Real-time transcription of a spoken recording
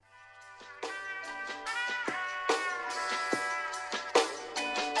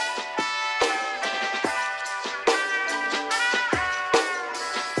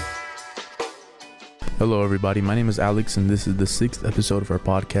Hello everybody, my name is Alex and this is the 6th episode of our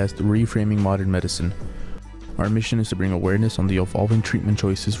podcast, Reframing Modern Medicine. Our mission is to bring awareness on the evolving treatment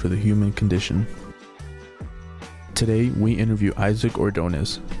choices for the human condition. Today, we interview Isaac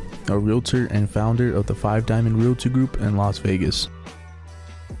Ordonez, a realtor and founder of the Five Diamond Realty Group in Las Vegas.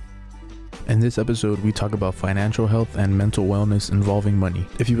 In this episode, we talk about financial health and mental wellness involving money.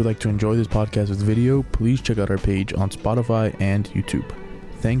 If you would like to enjoy this podcast with video, please check out our page on Spotify and YouTube.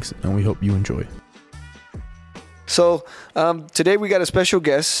 Thanks, and we hope you enjoy. So today we got a special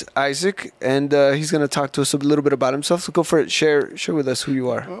guest, Isaac, and he's going to talk to us a little bit about himself. So go for it. Share with us who you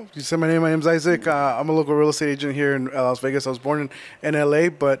are. Well, you said my name. My name's Isaac. I'm a local real estate agent here in Las Vegas. I was born in LA,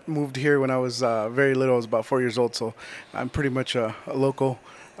 but moved here when I was very little. I was about 4 years old. So I'm pretty much a local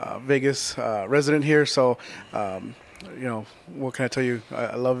Vegas resident here. So, what can I tell you?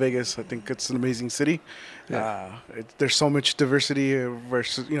 I love Vegas. I think it's an amazing city. Yeah. There's so much diversity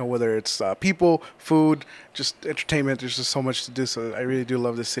versus, whether it's people, food, just entertainment. There's just so much to do. So I really do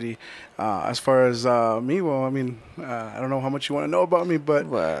love this city. As far as me, well, I don't know how much you want to know about me, but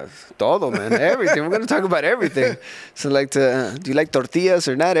Well, todo, man. Everything. We're going to talk about everything. So, do you like tortillas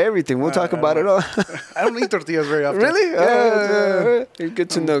or not? Everything. We'll talk about it all. I don't eat tortillas very often. Really? Yeah, Good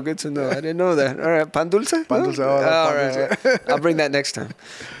to know. Good to know. I didn't know that. All right. Pan dulce? Pan dulce. All Pan dulce. right. I'll bring that next time.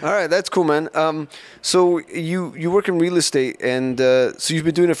 All right. That's cool, man. So you work in real estate, and so you've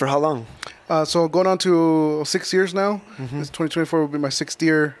been doing it for how long? So going on to 6 years now. Mm-hmm. This 2024 will be my 6th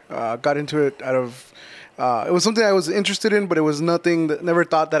year. Got into it out of, it was something I was interested in, but it was nothing that never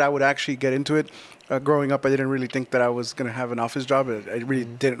thought that I would actually get into it. Growing up, I didn't really think that I was going to have an office job. I really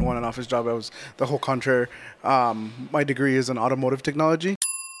didn't want an office job. I was the whole contrary. My degree is in automotive technology.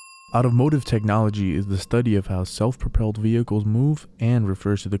 Automotive technology is the study of how self-propelled vehicles move and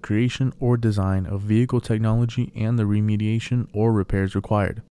refers to the creation or design of vehicle technology and the remediation or repairs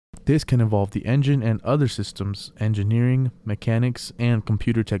required. This can involve the engine and other systems, engineering, mechanics, and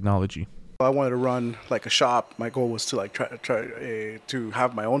computer technology. I wanted to run like a shop. My goal was to try to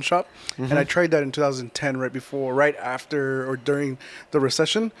have my own shop, and I tried that in 2010, right after or during the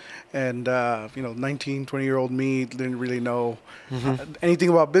recession. And 19, 20-year-old me didn't really know anything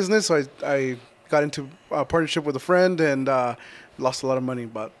about business, so I got into a partnership with a friend and lost a lot of money,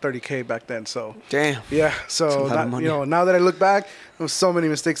 about $30K back then. So Damn. Yeah. So now that I look back, there was so many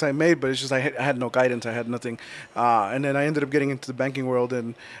mistakes I made, but it's just I had no guidance. I had nothing, and then I ended up getting into the banking world,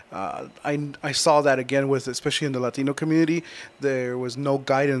 and I saw that again with, especially in the Latino community, there was no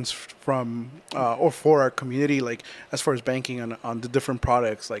guidance from or for our community, like as far as banking on the different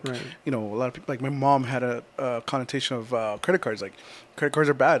products. Like Right. a lot of people, like my mom had a connotation of credit cards. Like credit cards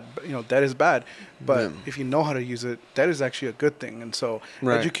are bad, but debt is bad. But if you know how to use it, that is actually a good thing. And so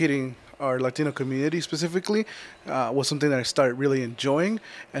educating our Latino community specifically was something that I started really enjoying.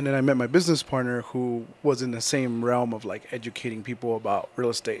 And then I met my business partner who was in the same realm of like educating people about real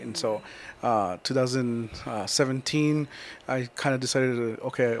estate. And so 2017, I kind of decided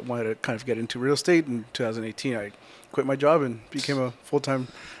I wanted to kind of get into real estate. In 2018, I quit my job and became a full-time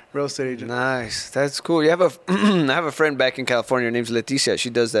real estate agent. Nice. That's cool. You have I have a friend back in California. Her name's Leticia. She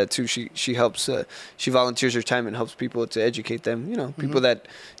does that too. She helps. She volunteers her time and helps people to educate them. People that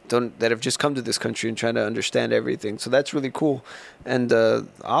have just come to this country and trying to understand everything. So that's really cool and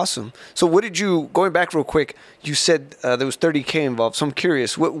awesome. So what did you, going back real quick, you said there was $30K involved. So I'm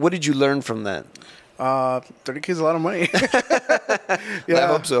curious, what did you learn from that? $30K is a lot of money. I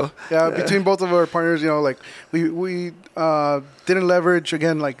hope so. Yeah, between both of our partners, we didn't leverage,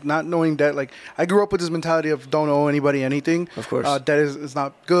 again, like not knowing debt. Like I grew up with this mentality of don't owe anybody anything. Of course. Debt is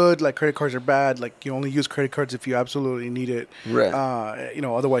not good. Like credit cards are bad. Like you only use credit cards if you absolutely need it. Right.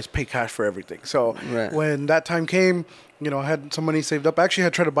 Otherwise pay cash for everything. So Right. when that time came, I had some money saved up. I actually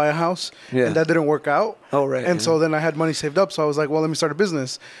had tried to buy a house, and that didn't work out. Oh, right. And so then I had money saved up. So I was like, well, let me start a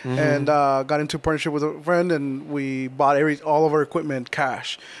business. And got into a partnership with a friend, and we bought all of our equipment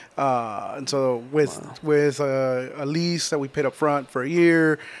cash. And so with a lease that we paid up front for a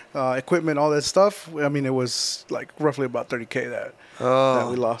year, equipment, all that stuff, it was like roughly about $30K that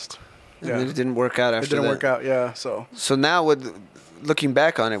we lost. Yeah. And it didn't work out after that. It didn't work out, yeah. So now, looking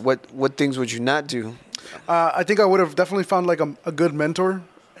back on it, what things would you not do? I think I would have definitely found like a good mentor,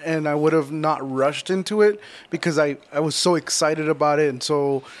 and I would have not rushed into it because I was so excited about it and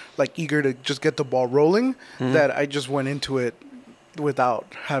so like eager to just get the ball rolling that I just went into it without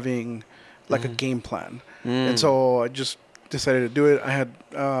having like a game plan. And so I just decided to do it. I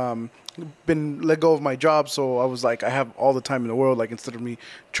had been let go of my job, so I was like, I have all the time in the world. Like instead of me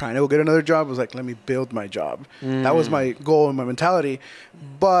trying to go get another job, I was like, let me build my job. That was my goal and my mentality.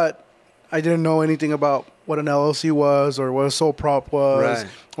 But I didn't know anything about what an LLC was or what a sole prop was,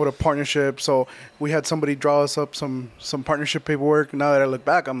 what a partnership. So we had somebody draw us up some partnership paperwork. Now that I look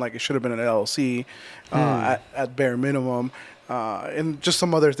back, I'm like, it should have been an LLC at bare minimum. And just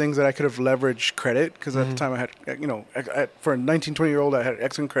some other things that I could have leveraged credit, because at the time I had, for a 19, 20-year-old, I had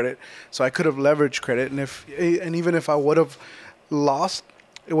excellent credit. So I could have leveraged credit. And even if I would have lost,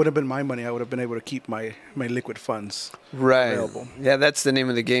 it would have been my money. I would have been able to keep my liquid funds available. Yeah, that's the name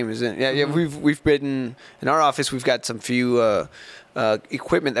of the game, isn't it? Yeah, we've been in our office. We've got some few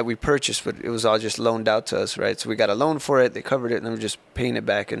equipment that we purchased, but it was all just loaned out to us, right? So we got a loan for it. They covered it, and then we're just paying it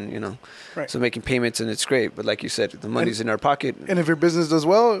back, and so making payments, and it's great. But like you said, the money's in our pocket. And if your business does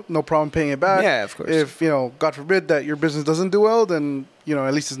well, no problem paying it back. Yeah, of course. If God forbid that your business doesn't do well, then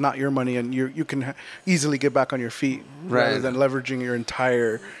at least it's not your money, and you can easily get back on your feet rather than leveraging your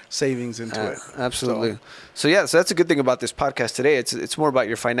entire savings into it. Absolutely. So that's a good thing about this podcast today. It's more about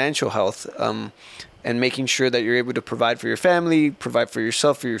your financial health. And making sure that you're able to provide for your family, provide for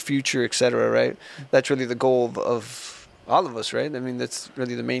yourself, for your future, et cetera, right? That's really the goal of all of us, right? I mean, that's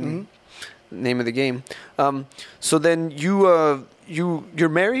really the main name of the game. So then you're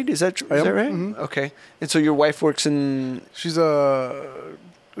married? Is that right? Mm-hmm. Okay. And so your wife works in... She's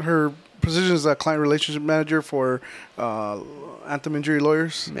her position is a client relationship manager for Anthem Injury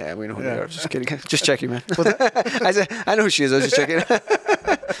Lawyers. Yeah, we know who they are. Just kidding. Just checking, man. I said, I know who she is. I was just checking.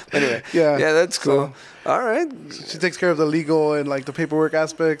 Anyway. Yeah, that's cool. So, all right. She takes care of the legal and like the paperwork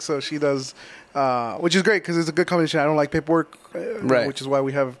aspect. So she does, which is great because it's a good combination. I don't like paperwork, which is why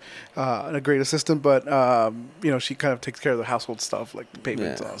we have a great assistant. But she kind of takes care of the household stuff, like the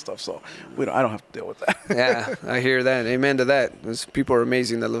payments and all that stuff. So I don't have to deal with that. Yeah, I hear that. Amen to that. Those people are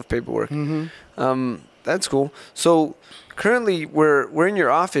amazing that love paperwork. Mm-hmm. That's cool. So currently, we're in your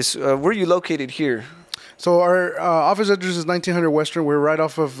office. Where are you located here? So our office address is 1900 Western. We're right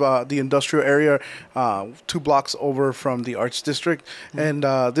off of the industrial area, 2 blocks over from the Arts District. And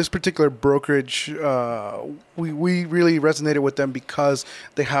this particular brokerage, we really resonated with them because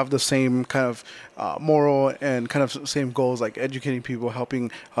they have the same kind of moral and kind of same goals, like educating people, helping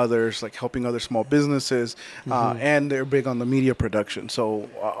others, like helping other small businesses, and they're big on the media production. So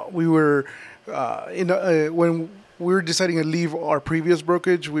we were when we were deciding to leave our previous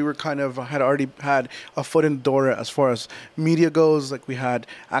brokerage, we were had already had a foot in the door as far as media goes. Like we had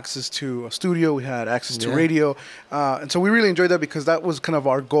access to a studio, we had access to radio. And so we really enjoyed that because that was kind of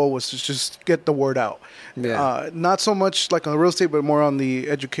our goal, was to just get the word out. Yeah. Not so much like on real estate, but more on the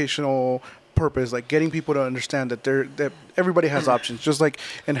educational purpose, like getting people to understand that everybody has options. Just like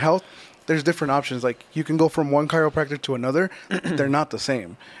in health, there's different options. Like you can go from one chiropractor to another. They're not the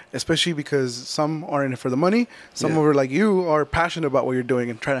same, especially because some are in it for the money. Some are like you are passionate about what you're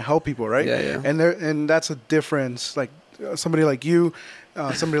doing and trying to help people, right? Yeah. And that's a difference. Like somebody like you,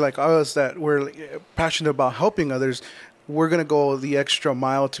 somebody like us that we're passionate about helping others. We're going to go the extra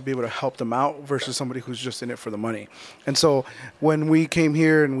mile to be able to help them out versus somebody who's just in it for the money. And so when we came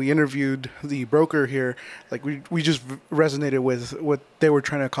here and we interviewed the broker here, like we just resonated with what they were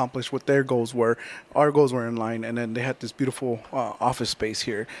trying to accomplish, what their goals were. Our goals were in line. And then they had this beautiful office space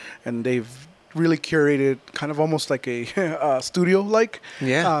here, and they've really curated kind of almost like a studio like.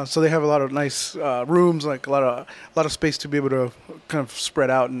 So they have a lot of nice rooms, like a lot of space to be able to kind of spread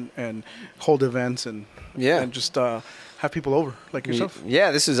out and hold events and just have people over like yourself.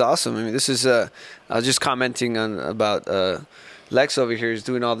 Yeah, this is awesome. I mean, this is I was just commenting about Lex over here is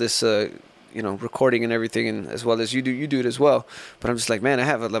doing all this recording and everything, and as well as you do it as well. But I'm just like, man, I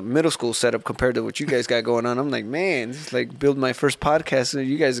have a middle school setup compared to what you guys got going on. I'm like, man, it's like build my first podcast, and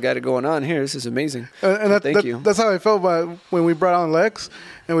you guys got it going on here. This is amazing. And thank you. That's how I felt about when we brought on Lex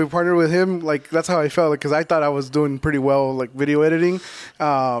and we partnered with him. Like that's how I felt, because I thought I was doing pretty well, like video editing,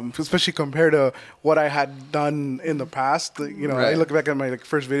 especially compared to what I had done in the past. I look back at my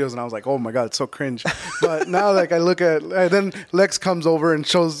first videos and I was like, oh my god, it's so cringe. But now, like I look at, and then Lex comes over and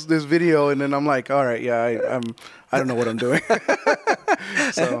shows this video, and then I'm like, all right, I don't know what I'm doing.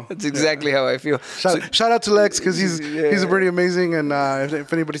 So that's exactly how I feel. Shout out to Lex, because he's pretty amazing, and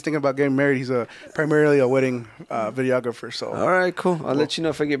if anybody's thinking about getting married, he's primarily a wedding videographer. So all right, cool. I'll let you know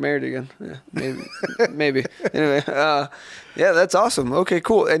if I get married again. Yeah, maybe. Anyway, that's awesome. Okay,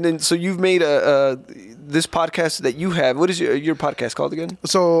 cool. And then so you've made this podcast that you have. What is your podcast called again?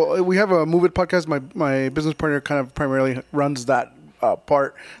 So we have a Move It podcast. My business partner kind of primarily runs that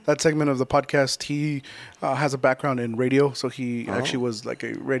segment of the podcast. He has a background in radio, so he actually was like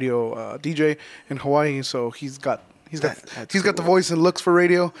a radio DJ in Hawaii. So he's got the voice and looks for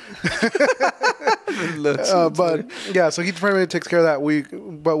radio. So he primarily takes care of that.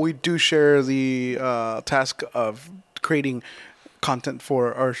 We do share the task of creating content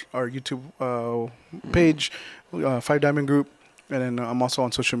for our YouTube page, Five Diamond Group. And then I'm also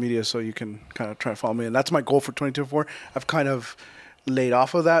on social media, so you can kind of try to follow me. And that's my goal for 2024. I've kind of laid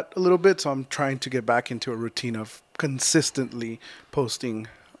off of that a little bit, so I'm trying to get back into a routine of consistently posting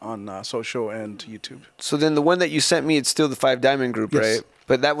on social and YouTube. So then the one that you sent me, it's still the Five Diamond Group, Yes. right?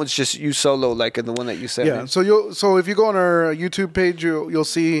 But that one's just you solo, like in the one that you sent me. So if you go on our YouTube page, you'll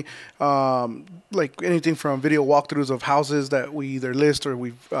see like anything from video walkthroughs of houses that we either list or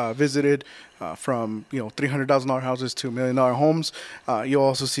we've visited, from $300,000 houses to $1 million homes. You'll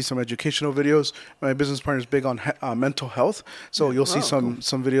also see some educational videos. My business partner is big on mental health, so you'll see some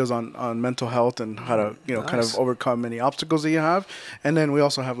videos on mental health and how to kind of overcome any obstacles that you have. And then we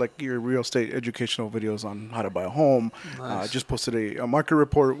also have like your real estate educational videos on how to buy a home. Just posted a market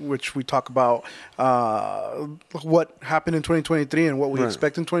report which we talk about what happened in 2023 and what we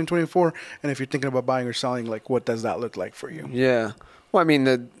expect in 2024. And if you're thinking about buying or selling, like what does that look like for you? Yeah. Well, I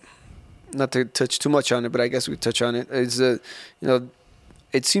mean, not to touch too much on it, but I guess we touch on it. Is it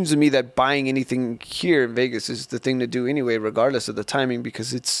seems to me that buying anything here in Vegas is the thing to do anyway, regardless of the timing,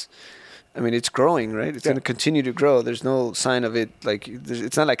 because it's growing, right? It's going to continue to grow. There's no sign of it. Like,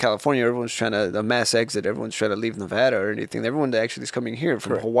 it's not like California. Everyone's trying to a mass exit. Everyone's trying to leave Nevada or anything. Everyone that actually is coming here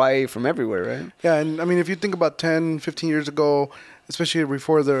from Hawaii, from everywhere, right? Yeah, and I mean, if you think about 10, 15 years ago, especially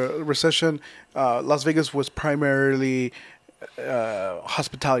before the recession, Las Vegas was primarily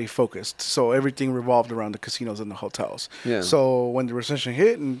hospitality focused, so everything revolved around the casinos and the hotels. Yeah. So when the recession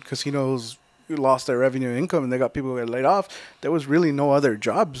hit and casinos lost their revenue and income and they got people who got laid off, there was really no other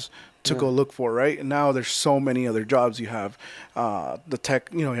jobs to go look for, right? And now there's so many other jobs. You have the tech,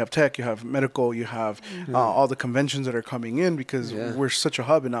 you have tech, you have medical, you have all the conventions that are coming in because we're such a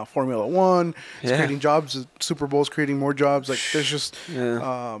hub. And now Formula One is creating jobs, Super Bowl's creating more jobs. Like there's just,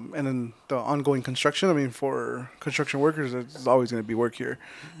 and then the ongoing construction. I mean, for construction workers, there's always going to be work here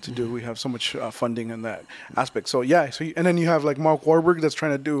to do. We have so much funding in that aspect. So and then you have like Mark Wahlberg that's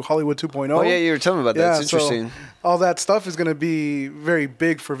trying to do Hollywood 2.0. Oh yeah, you were telling me about that. It's interesting. So all that stuff is going to be very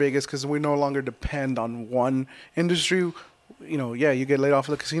big for Vegas because we no longer depend on one industry. You get laid off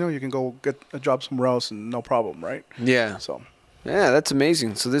of the casino, you can go get a job somewhere else and no problem, right? Yeah. So. Yeah, that's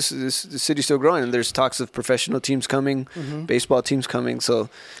amazing. So the city's still growing, and there's talks of professional teams coming, baseball teams coming. So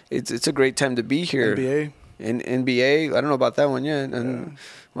it's a great time to be here. NBA. In NBA, I don't know about that one yet. And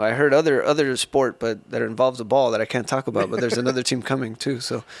well, I heard other sport, but that involves a ball that I can't talk about. But there's another team coming too.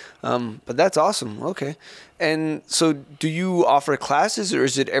 So, but that's awesome. Okay, and so do you offer classes, or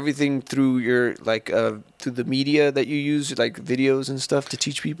is it everything through your through the media that you use, like videos and stuff to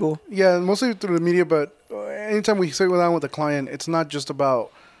teach people? Yeah, mostly through the media. But anytime we sit down with a client, it's not just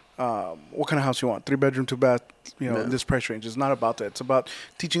about what kind of house you want, 3-bedroom, 2-bath, in this price range. It's not about that. It's about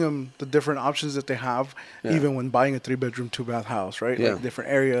teaching them the different options that they have, even when buying a 3-bedroom, 2-bath house, right? Like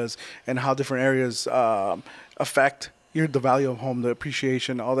different areas and how different areas affect the value of home, the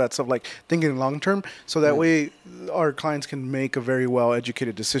appreciation, all that stuff, like thinking long term. So that way our clients can make a very well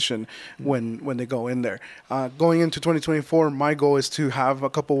educated decision when they go in there. Going into 2024, my goal is to have a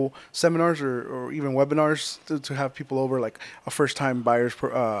couple seminars or even webinars to have people over, like a first time buyers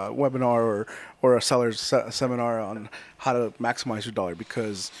webinar or a seller's seminar on how to maximize your dollar,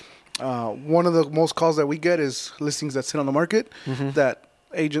 because one of the most calls that we get is listings that sit on the market that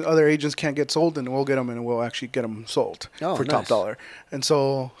other agents can't get sold, and we'll get them, and we'll actually get them sold for top dollar. And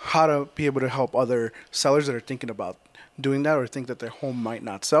so how to be able to help other sellers that are thinking about doing that or think that their home might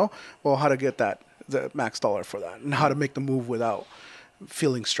not sell, well, how to get the max dollar for that, and how to make the move without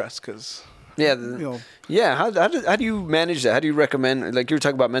feeling stressed, because how do you manage that? How do you recommend, like you were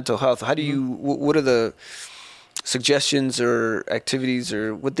talking about mental health, how do you what are the suggestions or activities,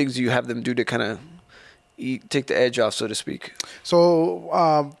 or what things do you have them do to kind of take the edge off, so to speak?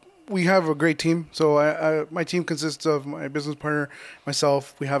 So we have a great team. So my team consists of my business partner,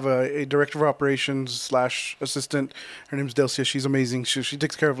 myself. We have a director of operations / assistant. Her name's Delcia. She's amazing. She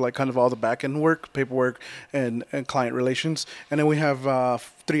takes care of like kind of all the back end work, paperwork, and client relations. And then we have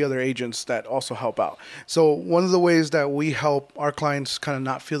 3 other agents that also help out. So one of the ways that we help our clients kind of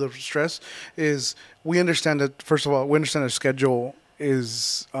not feel the stress is we understand that, first of all, we understand their schedule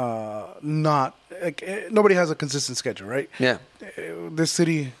is not like, nobody has a consistent schedule, right? Yeah. This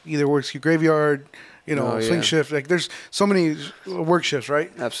city either works your graveyard, swing shift. Like there's so many work shifts,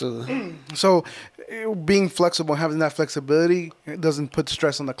 right? Absolutely. So being flexible, having that flexibility, it doesn't put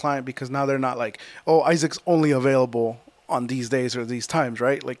stress on the client, because now they're not like, oh, Isaac's only available on these days or these times,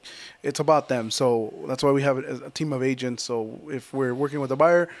 right? Like, it's about them. So that's why we have a team of agents. So if we're working with a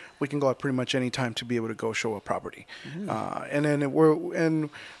buyer, we can go at pretty much any time to be able to go show a property. And then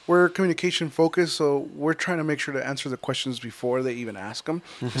we're communication focused. So we're trying to make sure to answer the questions before they even ask them,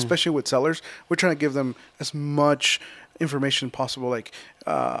 especially with sellers. We're trying to give them as much information possible, like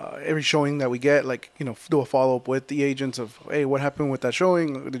every showing that we get, like, you know, do a follow-up with the agents of, hey, what happened with that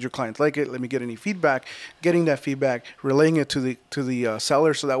showing? Did your clients like it? Let me get any feedback. Getting that feedback, relaying it to the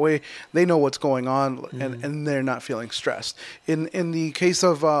seller, so that way they know what's going on, and they're not feeling stressed. In the case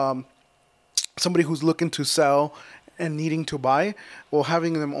of somebody who's looking to sell and needing to buy, well,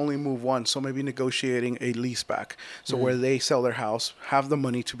 having them only move once, so maybe negotiating a lease back, so where they sell their house, have the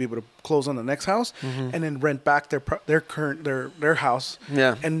money to be able to close on the next house, and then rent back their house,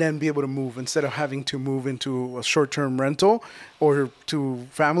 and then be able to move, instead of having to move into a short-term rental or to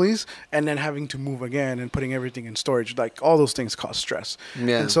families and then having to move again and putting everything in storage. Like, all those things cause stress.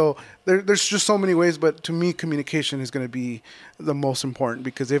 And so there's just so many ways, but to me, communication is going to be the most important,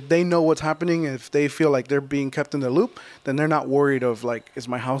 because if they know what's happening, if they feel like they're being kept in the loop, then they're not worried of, like, is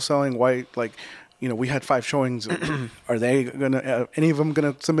my house selling? Why, like, you know, we had 5 showings. Are they gonna any of them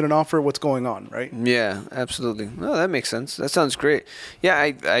gonna submit an offer? What's going on, right? Yeah, absolutely. No, that makes sense. That sounds great. Yeah,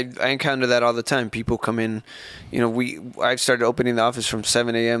 I encounter that all the time. People come in, you know, I've started opening the office from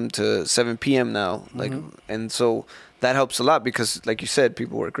 7 a.m. to 7 p.m. now, like, and so that helps a lot, because, like you said,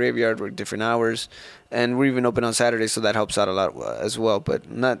 people work graveyard, work different hours, and we're even open on Saturdays, so that helps out a lot as well.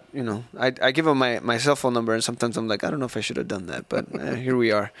 But not, you know, I give them my cell phone number, and sometimes I'm like, I don't know if I should have done that, but here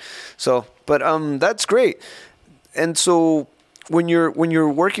we are. So, but that's great. And so when you're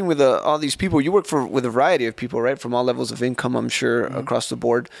working with all these people, you work with a variety of people, right? From all levels of income, I'm sure, across the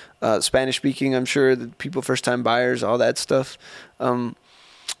board. Spanish speaking, I'm sure, the people, first time buyers, all that stuff.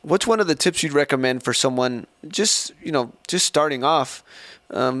 What's one of the tips you'd recommend for someone just starting off,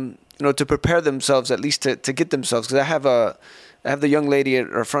 to prepare themselves, at least to get themselves? Because I have the young lady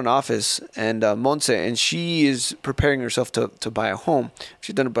at our front office, and Monse, and she is preparing herself to buy a home.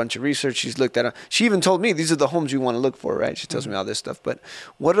 She's done a bunch of research. She's looked at she even told me, these are the homes you want to look for, right? She tells me all this stuff. But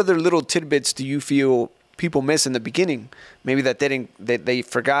what other little tidbits do you feel people miss in the beginning? Maybe that they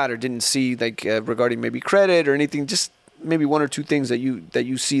forgot or didn't see, like regarding maybe credit or anything, just maybe one or two things that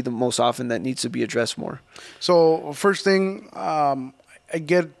you see the most often that needs to be addressed more. So first thing, I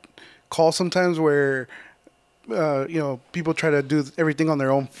get calls sometimes where people try to do everything on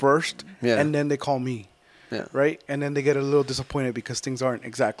their own first, and then they call me, right? And then they get a little disappointed because things aren't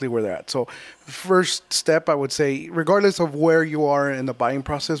exactly where they're at. So first step, I would say, regardless of where you are in the buying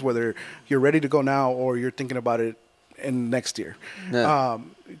process, whether you're ready to go now or you're thinking about it in next year,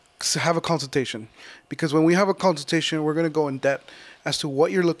 have a consultation. Because when we have a consultation, we're going to go in depth as to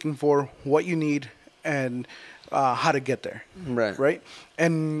what you're looking for, what you need, and how to get there. Right.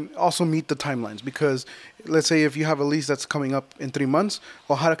 And also meet the timelines. Because let's say if you have a lease that's coming up in 3 months,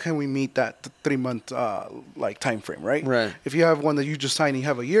 well, how can we meet that 3-month time frame, right? If you have one that you just signed and you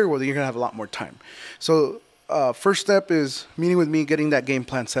have a year, well, then you're going to have a lot more time. So first step is meeting with me, getting that game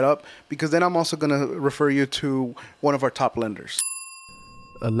plan set up, because then I'm also going to refer you to one of our top lenders.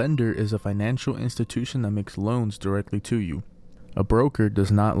 A lender is a financial institution that makes loans directly to you. A broker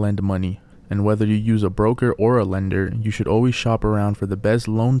does not lend money, and whether you use a broker or a lender, you should always shop around for the best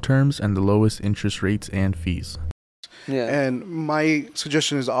loan terms and the lowest interest rates and fees. And my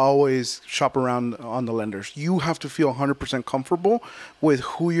suggestion is always shop around on the lenders. You have to feel 100% comfortable with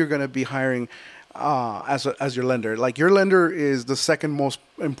who you're going to be hiring as your lender. Like, your lender is the second most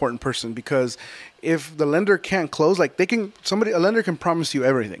important person, because if the lender can't close, like a lender can promise you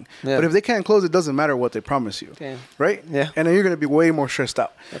everything, but if they can't close, it doesn't matter what they promise you, right? And then you're going to be way more stressed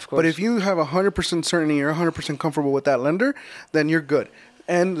out. Of course. But if you have 100% certainty, you're 100% comfortable with that lender, then you're good.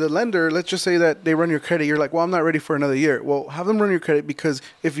 And the lender, let's just say that they run your credit. You're like, well, I'm not ready for another year. Well, have them run your credit, because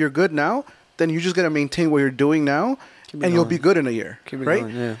if you're good now, then you're just going to maintain what you're doing now, and you'll be good in a year, right?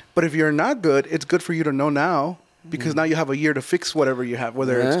 Going, But if you're not good, it's good for you to know now, because now you have a year to fix whatever you have,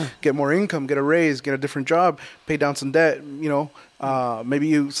 whether it's get more income, get a raise, get a different job, pay down some debt,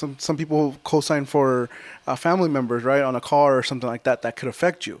 maybe some people co-sign for family members, right, on a car or something like that could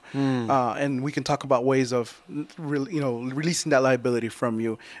affect you. And we can talk about ways of releasing that liability from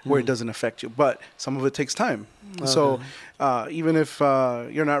you where it doesn't affect you. But some of it takes time. So even if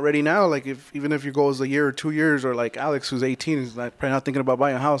you're not ready now, like even if your goal is a year or 2 years, or like Alex, who's 18, is probably not thinking about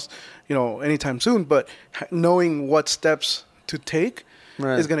buying a house, anytime soon, but knowing what steps to take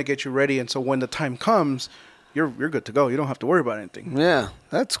is going to get you ready. And so when the time comes, you're good to go. You don't have to worry about anything. Yeah,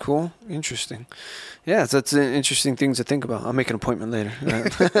 that's cool. Interesting. Yeah, so that's an interesting thing to think about. I'll make an appointment later.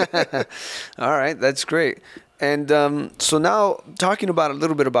 All right, that's great. And so now talking about a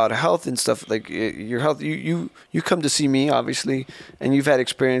little bit about health and stuff, like your health, you come to see me, obviously, and you've had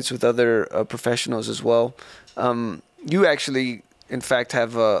experience with other professionals as well. You actually, in fact,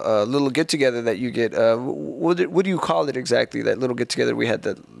 have a little get-together that you get. What do you call it exactly, that little get-together we had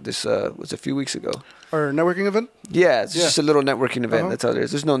this was a few weeks ago? Our networking event? Yeah, it's just a little networking event. That's all there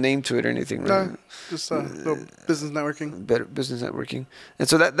is. There's no name to it or anything, right? No, just little business networking. Better business networking. And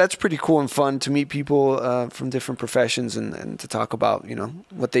so that's pretty cool and fun to meet people from different professions and to talk about,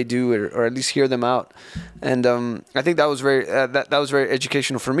 what they do or at least hear them out. And I think that was very that was very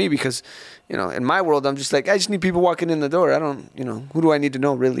educational for me because, in my world, I'm just like, I just need people walking in the door. I don't, who do I need to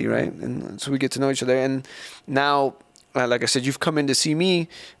know really, right? And so we get to know each other. And now, like I said, you've come in to see me,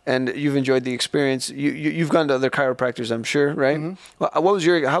 and you've enjoyed the experience. You've gone to other chiropractors, I'm sure, right?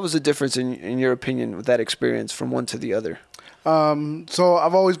 Mm-hmm. How was the difference in your opinion with that experience from one to the other? So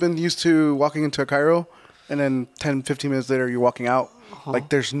I've always been used to walking into a chiro, and then 10, 15 minutes later, you're walking out. Like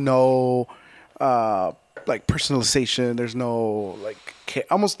there's no like personalization. There's no like care,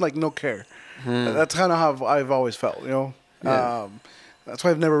 almost like no care. That's kind of how I've always felt, Yeah. That's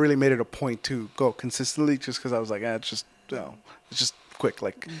why I've never really made it a point to go consistently, just because I was like, it's just, it's just quick.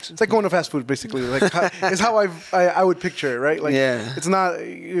 Like it's like going to fast food, basically. Like it's how I would picture it, right? Like it's not,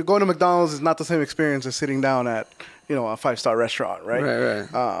 you're going to McDonald's is not the same experience as sitting down at a 5-star restaurant, right?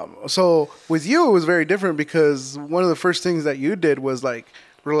 Right. So with you, it was very different because one of the first things that you did was like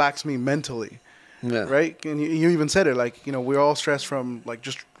relax me mentally. Yeah. Right. And you even said it like, we're all stressed from like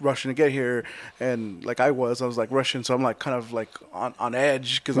just rushing to get here. And like I was like rushing. So I'm like kind of like on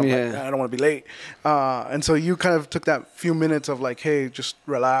edge because I'm like, I don't want to be late. And so you kind of took that few minutes of like, hey, just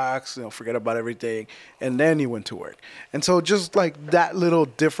relax, forget about everything. And then you went to work. And so just like that little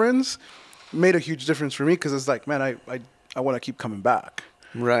difference made a huge difference for me because it's like, man, I want to keep coming back.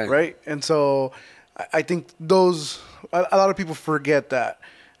 Right. Right. And so I think a lot of people forget that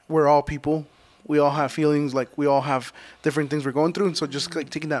we're all people. We all have feelings, like we all have different things we're going through, and so just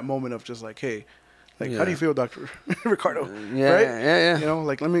like taking that moment of just like, hey, like how do you feel, Dr. Ricardo? Right? Yeah.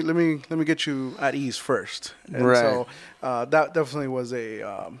 Like let me get you at ease first. And so that definitely was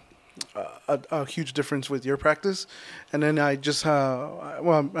a huge difference with your practice. And then I just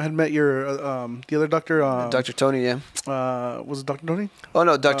I had met your the other doctor, Dr. Tony. Was it Dr. Tony? Oh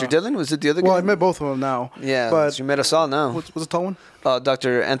no, Dr. Dillon, was it the other guy? Well, I met both of them now. Yeah, but you met us all now. Was the tall one?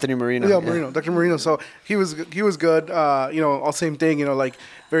 Dr. Anthony Marino. Yeah, Marino, Dr. Marino. So he was good. All same thing. Like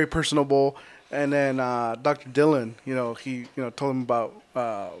very personable. And then Dr. Dillon, he told him about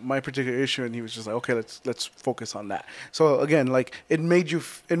my particular issue, and he was just like, okay, let's focus on that. So again, like it made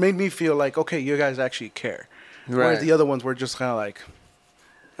me feel like, okay, you guys actually care. Right. Whereas the other ones were just kind of like,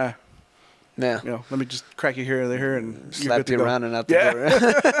 yeah, let me just crack you here and there, and slap you around and out the door.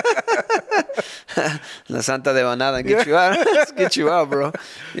 La Santa de Banada and get you out. Get you out, bro.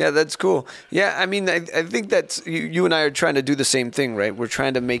 Yeah, that's cool. Yeah, I mean, I think that's you and I are trying to do the same thing, right? We're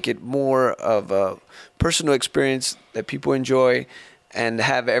trying to make it more of a personal experience that people enjoy and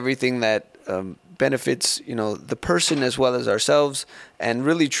have everything that benefits, the person as well as ourselves, and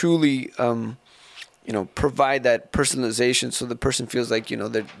really truly provide that personalization so the person feels like,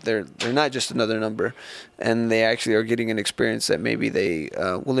 they're not just another number, and they actually are getting an experience that maybe they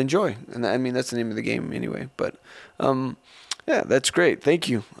will enjoy. And I mean, that's the name of the game anyway. But yeah, that's great. Thank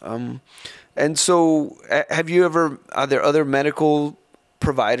you. And so are there other medical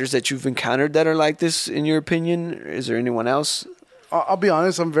providers that you've encountered that are like this, in your opinion? Is there anyone else? I'll be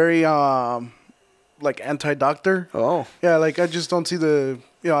honest, I'm very like anti-doctor. Oh. Yeah, like I just don't see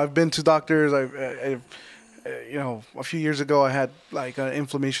I've been to doctors. I've a few years ago I had like an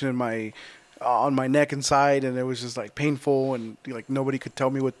inflammation on my neck and side, and it was just like painful, and like nobody could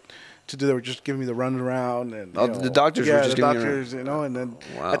tell me what to do. They were just giving me the runaround, and the doctors were just giving you and then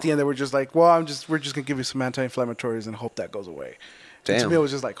at the end they were just like, well, we're just gonna give you some anti-inflammatories and hope that goes away. Damn. And to me, it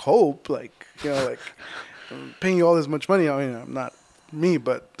was just like hope, like like I'm paying you all this much money. I mean, I'm not me,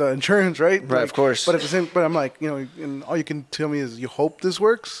 but the insurance, right? Right, of course. But I'm like, and all you can tell me is you hope this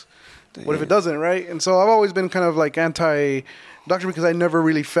works. Damn. What if it doesn't, right? And so I've always been kind of like anti-doctor because I never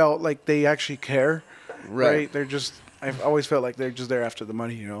really felt like they actually care, right? I've always felt like they're just there after the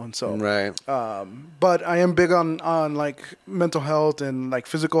money, and so. Right. But I am big on like mental health and like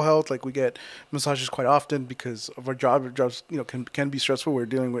physical health. Like we get massages quite often because of our job. Our jobs, can be stressful. We're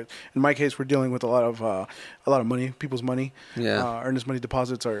dealing with, in my case, we're dealing with a lot of money, people's money. Yeah. Earnest money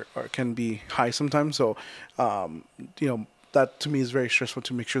deposits can be high sometimes. So, that to me is very stressful,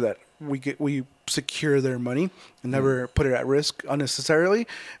 to make sure that we secure their money and never put it at risk unnecessarily.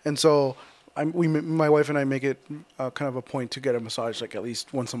 And so my wife and I make it kind of a point to get a massage like at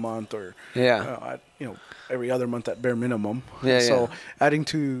least once a month, or every other month at bare minimum. So adding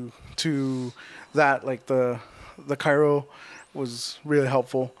to that, like the chiro was really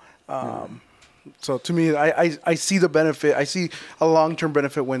helpful. So to me, I see the benefit. I see a long-term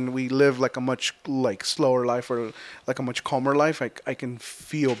benefit when we live like a much slower life, or like a much calmer life. I can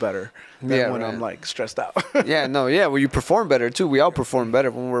feel better than when I'm like stressed out. Well, you perform better too. We all perform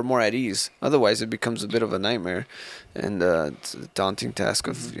better when we're more at ease. Otherwise, it becomes a bit of a nightmare, and it's a daunting task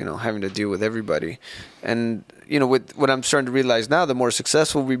of having to deal with everybody. And with what I'm starting to realize now, the more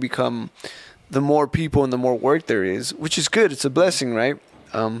successful we become, the more people and the more work there is, which is good. It's a blessing, right?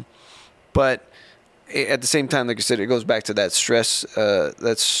 But at the same time, like you said, it goes back to that stress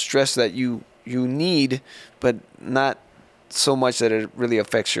that you need, but not so much that it really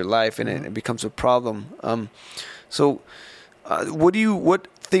affects your life and it becomes a problem. So what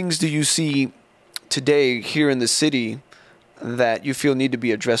things do you see today here in the city that you feel need to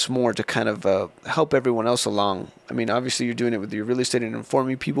be addressed more to kind of help everyone else along? I mean, obviously you're doing it with your real estate and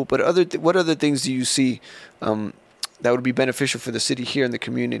informing people, but what other things do you see that would be beneficial for the city here in the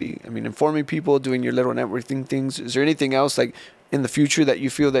community? I mean, informing people, doing your little networking things. Is there anything else like in the future that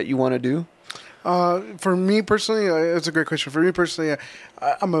you feel that you want to do? For me personally, it's a great question. For me personally,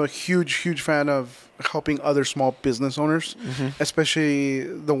 I'm a huge fan of helping other small business owners, especially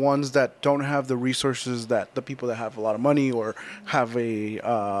the ones that don't have the resources that the people that have a lot of money or have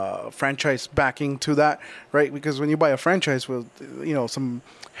a franchise backing to that, right? Because when you buy a franchise with,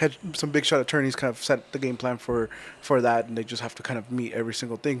 some big shot attorneys kind of set the game plan for that, and they just have to kind of meet every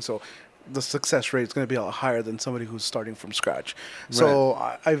single thing. So the success rate is going to be a lot higher than somebody who's starting from scratch. Right.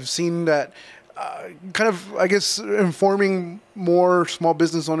 So I've seen that kind of, I guess, informing more small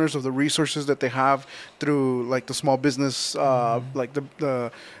business owners of the resources that they have through like the small business, like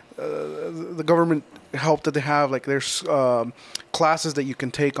the government help that they have. Like there's classes that you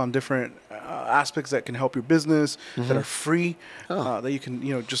can take on different aspects that can help your business that are free, that you can,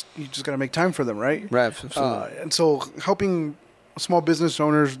 you just got to make time for them, right? Right, absolutely. And so helping small business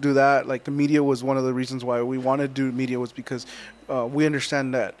owners do that, like the media was one of the reasons why we wanted to do media, was because we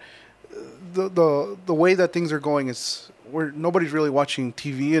understand that the way that things are going is nobody's really watching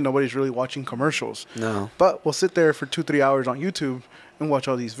TV and nobody's really watching commercials. No. But we'll sit there for 2-3 hours on YouTube and watch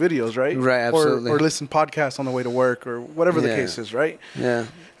all these videos, right? Right, absolutely. Or listen podcasts on the way to work, or whatever the case is, right? Yeah.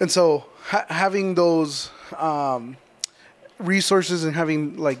 And so having those resources and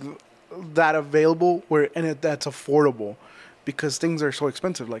having like that available that's affordable, because things are so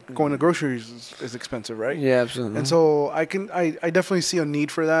expensive. Like going to groceries is expensive, right? Yeah, absolutely. And so I definitely see a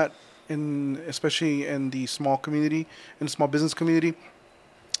need for that, especially in the small community, in the small business community.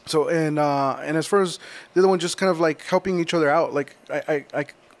 So and as far as the other one, just kind of like helping each other out. Like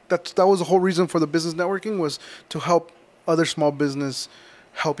that was the whole reason for the business networking, was to help other small business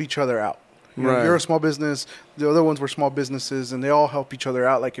help each other out. You're a small business, the other ones were small businesses, and they all help each other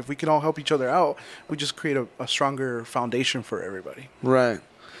out. Like if we can all help each other out, we just create a stronger foundation for everybody. Right.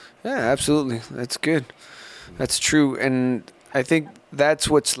 Yeah, absolutely. That's good. That's true. And I think that's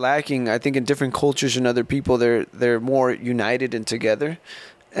what's lacking. I think in different cultures and other people, they're more united and together.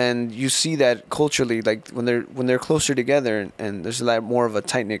 And you see that culturally, like when they're closer together and there's a lot more of a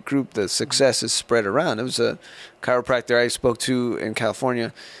tight-knit group, the success is spread around. There was a chiropractor I spoke to in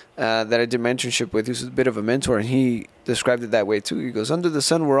California that I did mentorship with. He was a bit of a mentor, and he described it that way too. He goes, under the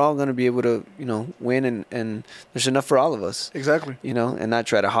sun, we're all going to be able to, win, and there's enough for all of us. Exactly. And not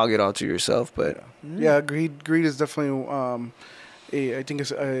try to hog it all to yourself. But yeah, greed is definitely, I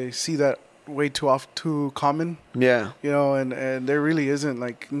think I see that way too common. Yeah. And there really isn't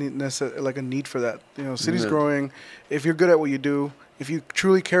like like a need for that. City's growing. If you're good at what you do, if you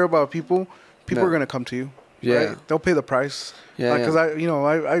truly care about people are going to come to you. Yeah. Right? They'll pay the price. Yeah. Because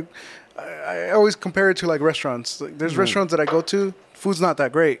I always compare it to like restaurants. Like, there's restaurants that I go to, food's not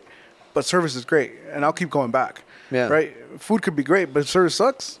that great, but service is great, and I'll keep going back. Yeah. Right? Food could be great, but if service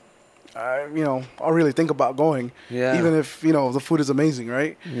sucks, I'll really think about going. Yeah. Even if, the food is amazing,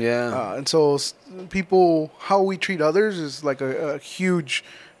 right? Yeah. And so people, how we treat others is like a huge,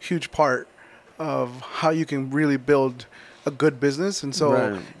 huge part of how you can really build a good business. And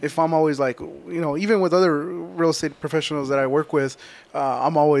so if I'm always like, even with other real estate professionals that I work with,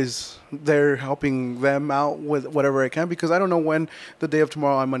 I'm always there helping them out with whatever I can, because I don't know when the day of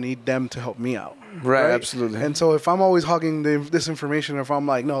tomorrow I'm going to need them to help me out. Right, absolutely. And so if I'm always hogging this information, if I'm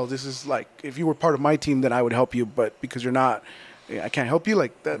like, no, this is like, if you were part of my team, then I would help you, but because you're not, I can't help you.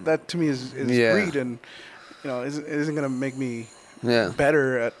 Like that to me is greed. And isn't going to make me Yeah.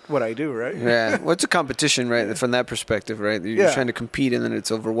 better at what I do, right? Yeah. Well, it's a competition, right? From that perspective, right? You're trying to compete, and then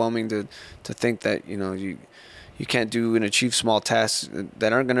it's overwhelming to think that, you can't do and achieve small tasks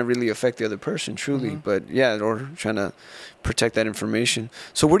that aren't going to really affect the other person truly. But yeah, or trying to protect that information.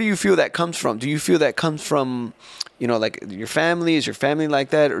 So where do you feel that comes from? Do you feel that comes from, like your family? Is your family like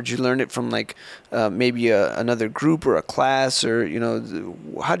that? Or did you learn it from like maybe another group or a class, or,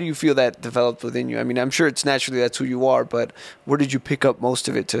 how do you feel that developed within you? I mean, I'm sure it's naturally that's who you are, but where did you pick up most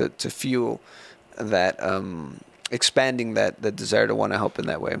of it to feel that expanding that desire to want to help in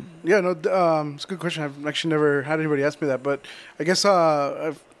that way? Yeah, no, it's a good question. I've actually never had anybody ask me that, but I guess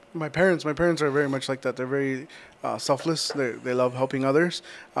my parents are very much like that. They're very selfless. They love helping others,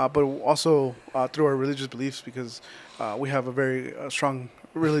 but also through our religious beliefs, because we have a very strong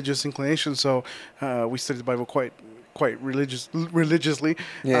religious inclination. So we study the Bible quite religiously.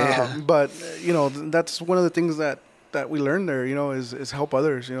 Yeah. But that's one of the things that we learn there, is help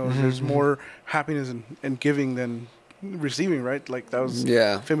others. There's more happiness in giving than receiving, right? Like that was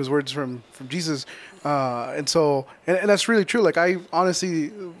famous words from Jesus. And so, and that's really true. Like I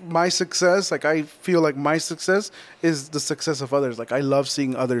honestly, my success, like I feel like my success is the success of others. Like I love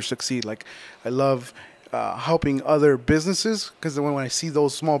seeing others succeed. Like I love helping other businesses, because when I see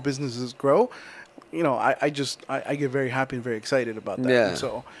those small businesses grow, I get very happy and very excited about that. Yeah. And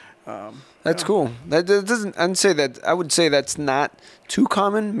so, that's cool. That doesn't. I would say that's not too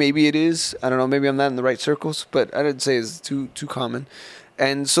common. Maybe it is. I don't know. Maybe I'm not in the right circles, but I didn't say it's too common.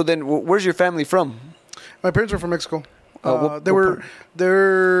 And so then, where's your family from? My parents are from Mexico. They were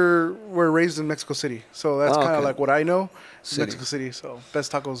raised in Mexico City, so that's kind of like what I know. Mexico City, so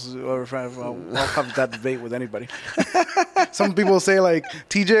best tacos ever found. I'll have that debate with anybody. Some people say like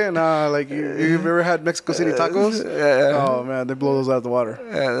TJ, and like you've ever had Mexico City tacos? Yeah. Oh man, they blow those out of the water.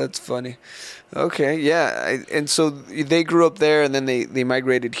 Yeah, that's funny. Okay, yeah, and so they grew up there, and then they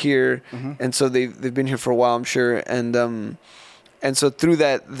migrated here, and so they've been here for a while, I'm sure, and so through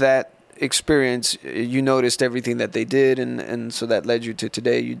that experience, you noticed everything that they did, and so that led you to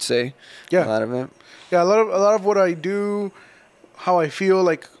today, you'd say. Yeah, a lot of it. Yeah, a lot of what I do, how I feel,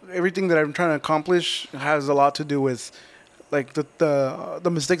 like everything that I'm trying to accomplish has a lot to do with like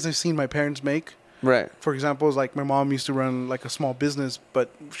the mistakes I've seen my parents make. Right. For example, is like my mom used to run like a small business, but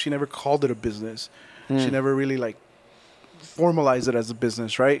she never called it a business. She never really like formalized it as a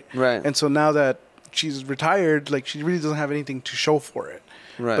business, right? Right. And so now that she's retired, like she really doesn't have anything to show for it.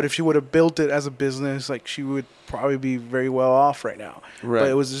 Right. But if she would have built it as a business, like she would probably be very well off right now. Right. But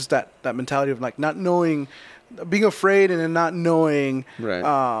it was just that mentality of like not knowing, being afraid, and then not knowing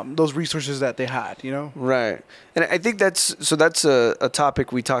those resources that they had, Right. And I think that's a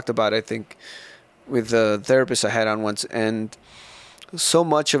topic we talked about, I think, with a therapist I had on once, and so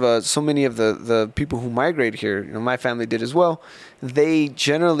many of the people who migrate here, my family did as well, they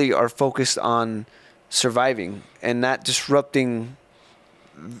generally are focused on surviving and not disrupting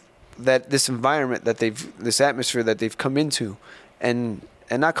this environment this atmosphere that they've come into, and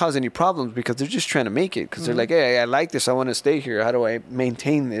not cause any problems, because they're just trying to make it, because they're like, hey, I like this, I want to stay here. How do I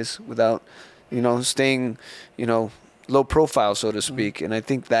maintain this without, staying, low profile, so to speak? And I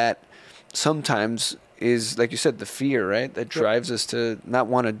think that sometimes is, like you said, the fear, right, that drives us to not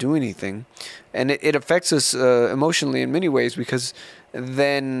want to do anything, and it affects us emotionally in many ways, because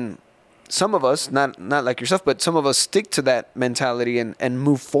then some of us, not like yourself, but some of us stick to that mentality and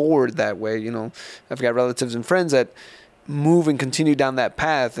move forward that way. I've got relatives and friends that move and continue down that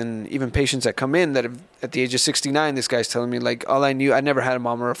path, and even patients that come in that have, at the age of 69, this guy's telling me like, all I knew, I never had a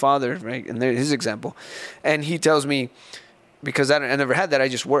mom or a father, right? And there's his example. And he tells me, because I never had that, I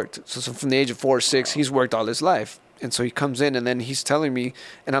just worked. So from the age of 4 or 6, he's worked all his life. And so he comes in, and then he's telling me,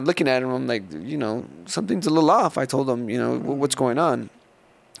 and I'm looking at him, I'm like, something's a little off. I told him, what's going on?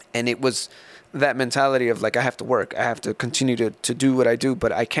 And it was that mentality of like, I have to work. I have to continue to do what I do,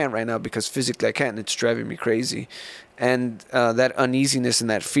 but I can't right now because physically I can't, and it's driving me crazy. And that uneasiness and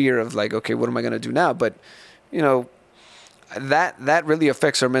that fear of like, okay, what am I going to do now? But, that really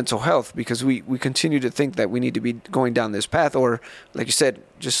affects our mental health, because we continue to think that we need to be going down this path, or like you said,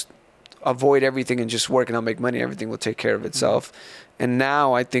 just avoid everything and just work and I'll make money. Everything will take care of itself. And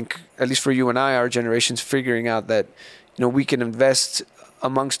now I think, at least for you and I, our generation's figuring out that, we can invest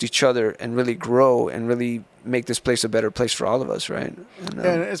amongst each other and really grow and really make this place a better place for all of us, right?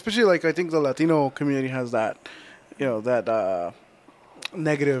 And especially like I think the Latino community has that, that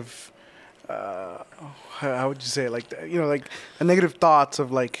negative, how would you say it? Like, like a negative thoughts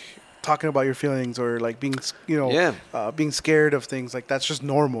of like talking about your feelings, or like being, being scared of things. Like that's just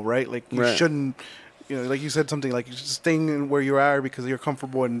normal, right? Like you shouldn't, like you said something like you're just staying in where you are because you're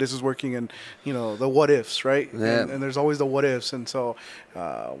comfortable and this is working, and the what ifs, right? Yeah. And there's always the what ifs, and so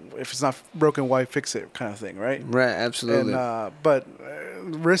if it's not broken, why fix it, kind of thing, right? Right, absolutely. And but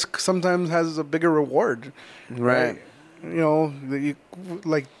risk sometimes has a bigger reward, Right.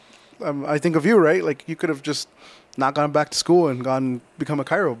 I think of you, right? Like you could have just not gone back to school and become a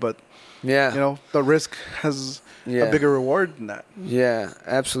chiro, but Yeah. the risk has Yeah. a bigger reward than that. Yeah,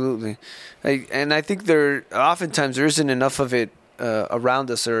 absolutely. And I think oftentimes there isn't enough of it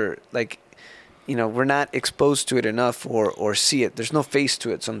around us, or like, we're not exposed to it enough or see it. There's no face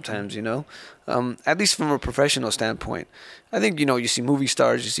to it sometimes, at least from a professional standpoint. I think, you see movie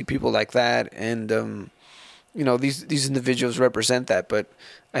stars, you see people like that, and, these individuals represent that. But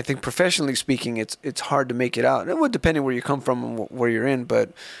I think professionally speaking, it's hard to make it out. It would depend on where you come from and where you're in,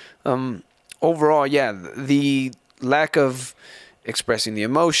 but overall, yeah, the lack of expressing the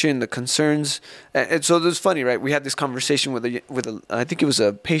emotion, the concerns, and so it was funny, right? We had this conversation with a I think it was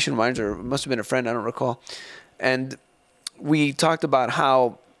a patient of mine, or it must have been a friend, I don't recall, and we talked about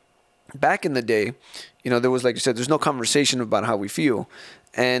how back in the day, there was, like you said, there's no conversation about how we feel.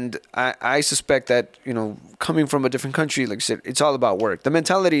 And I suspect that, coming from a different country, like you said, it's all about work. The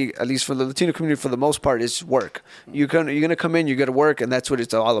mentality, at least for the Latino community, for the most part, is work. You're gonna come in, you got to work, and that's what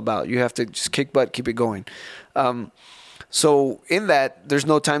it's all about. You have to just kick butt, keep it going. So in that, there's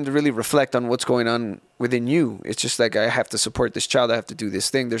no time to really reflect on what's going on within you. It's just like, I have to support this child, I have to do this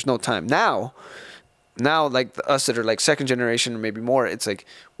thing. There's no time. Now, like us that are like second generation or maybe more, it's like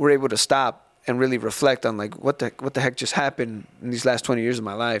we're able to stop and really reflect on like what the heck just happened in these last 20 years of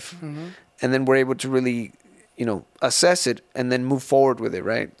my life. Mm-hmm. And then we're able to really, assess it and then move forward with it,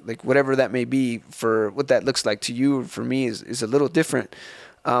 right? Like whatever that may be, for what that looks like to you or for me is a little different.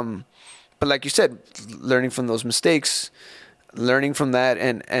 But like you said, learning from those mistakes, learning from that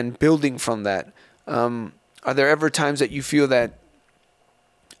and building from that. Are there ever times that you feel that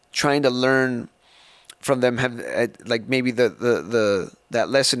trying to learn from them have like maybe that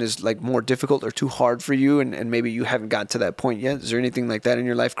lesson is like more difficult or too hard for you, and maybe you haven't gotten to that point yet? Is there anything like that in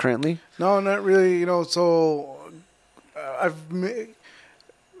your life currently? No, not really. So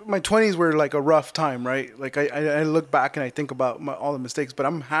my 20s were like a rough time, right? Like I look back and I think about all the mistakes, but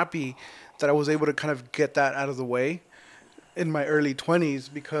I'm happy that I was able to kind of get that out of the way in my early 20s,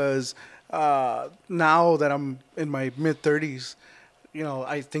 because now that I'm in my mid 30s,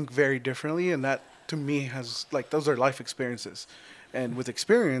 I think very differently, and that to me has like, those are life experiences, and with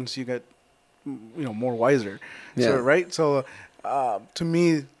experience you get more wiser. Yeah. So, right. So to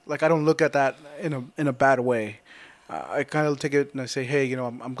me, like, I don't look at that in a bad way. I kind of take it and I say, hey,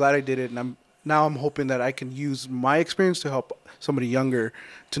 I'm glad I did it, and I'm hoping that I can use my experience to help somebody younger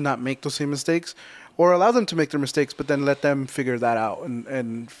to not make those same mistakes, or allow them to make their mistakes, but then let them figure that out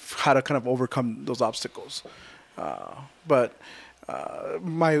and how to kind of overcome those obstacles. But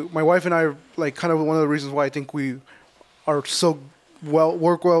my wife and I are like, kind of one of the reasons why I think we are so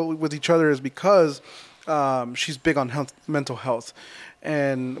work well with each other is because she's big on mental health.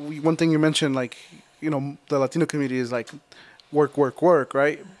 And one thing you mentioned, like, the Latino community is like work,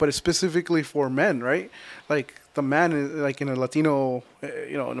 right? But it's specifically for men, right? Like the man is like in a Latino,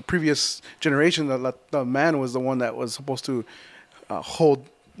 in a previous generation, the man was the one that was supposed to hold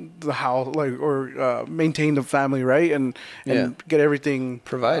the house, like, or maintain the family, right? And get everything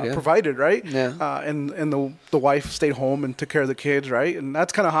provided, right? Yeah. And the wife stayed home and took care of the kids, right? And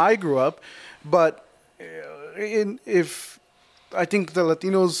that's kind of how I grew up. But if I think the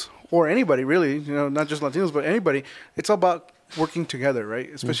Latinos, or anybody really, not just Latinos, but anybody, it's all about working together, right?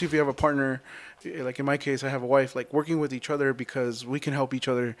 Especially if you have a partner, like in my case, I have a wife, like working with each other, because we can help each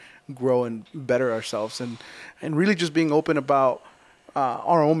other grow and better ourselves, and really just being open about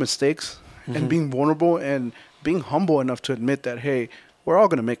our own mistakes, and being vulnerable and being humble enough to admit that, hey, we're all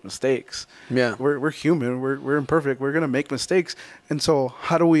going to make mistakes. Yeah. We're human. We're imperfect. We're going to make mistakes. And so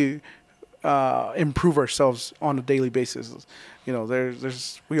how do we improve ourselves on a daily basis?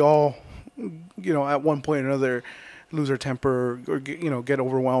 We all, at one point or another, lose our temper, or get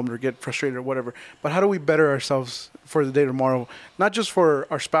overwhelmed or get frustrated or whatever. But how do we better ourselves for the day tomorrow? Not just for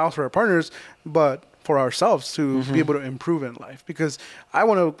our spouse or our partners, but for ourselves to be able to improve in life. Because I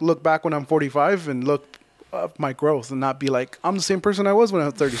want to look back when I'm 45 and look up my growth and not be like, I'm the same person I was when I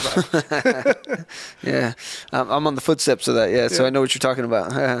was 35. Yeah. I'm on the footsteps of that. Yeah. So I know what you're talking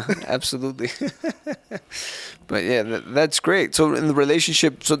about. Absolutely. But yeah, that's great. So in the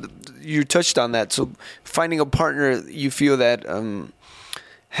relationship, so you touched on that. So finding a partner you feel that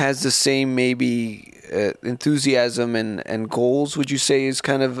has the same maybe enthusiasm and goals, would you say, is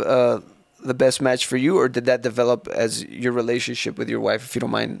kind of the best match for you, or did that develop as your relationship with your wife, if you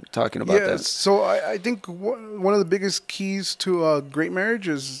don't mind talking about that? So I think one of the biggest keys to a great marriage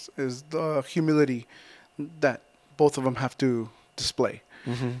is the humility that both of them have to display.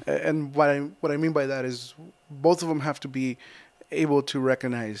 And what I mean by that is both of them have to be able to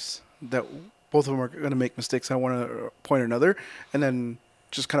recognize that both of them are going to make mistakes at one point or another, and then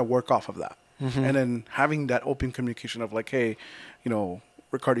just kind of work off of that. And then having that open communication of like, hey,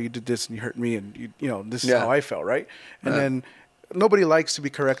 Ricardo, you did this and you hurt me, and this is how I felt, right? And then nobody likes to be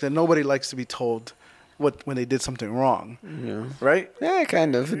corrected. Nobody likes to be told when they did something wrong, right? Yeah,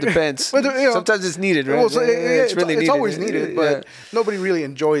 kind of. It depends. Sometimes it's needed, right? Well, it's really needed. It's always needed, but nobody really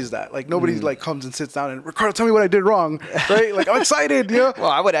enjoys that. Like nobody like comes and sits down and Ricardo, tell me what I did wrong, right? Like I'm excited, Well,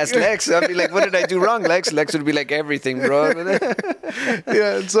 I would ask Lex. I'd be like, what did I do wrong, Lex? Lex would be like, everything, bro.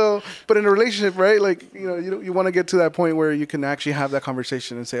 And so, but in a relationship, right? Like you want to get to that point where you can actually have that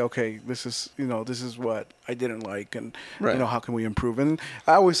conversation and say, okay, this is what I didn't like, and how can we improve? And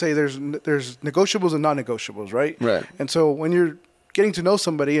I always say there's negotiables and non-negotiables, right? Right. And so when you're getting to know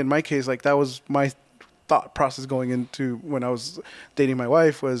somebody, in my case, like that was my thought process going into when I was dating my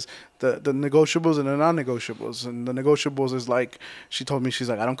wife, was the negotiables and the non-negotiables. And the negotiables is like, she told me, she's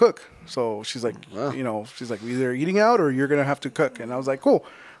like, I don't cook. So she's like, she's like, we're either eating out or you're going to have to cook. And I was like, cool.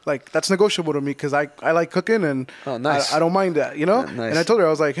 Like, that's negotiable to me because I like cooking and nice. I don't mind that, Nice. And I told her, I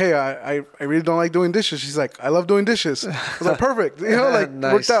was like, hey, I really don't like doing dishes. She's like, I love doing dishes. I was like, perfect.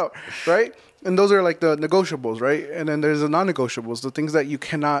 Nice. Worked out, right? And those are like the negotiables, right? And then there's the non-negotiables, the things that you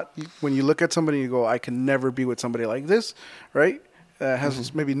cannot, when you look at somebody, you go, I can never be with somebody like this, right?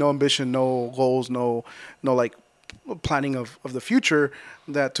 Has maybe no ambition, no goals, no like planning of the future.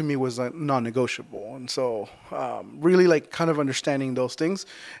 That to me was non-negotiable. And so really like kind of understanding those things.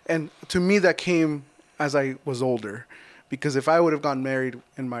 And to me that came as I was older, because if I would have gotten married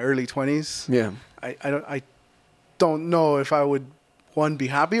in my early 20s, I don't know if I would, one, be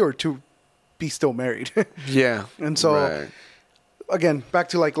happy, or two, be still married. And so again, back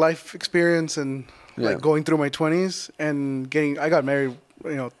to like life experience and like going through my 20s and I got married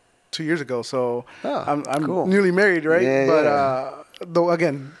 2 years ago, so I'm cool. newly married, right? Though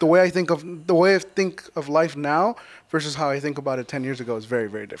again, the way I think of life now versus how I think about it 10 years ago is very,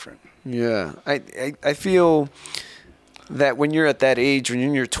 very different. I feel that when you're at that age, when you're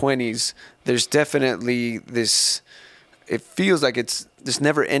in your 20s, there's definitely this, it feels like it's this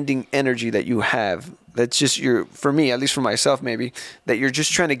never-ending energy that you have. That's just for me, at least for myself maybe, that you're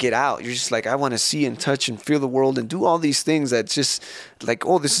just trying to get out. You're just like, I want to see and touch and feel the world and do all these things that's just like,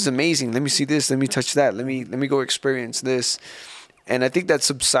 oh, this is amazing. Let me see this. Let me touch that. Let me go experience this. And I think that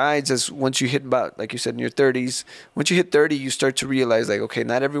subsides as once you hit about, like you said, in your 30s. Once you hit 30, you start to realize like, okay,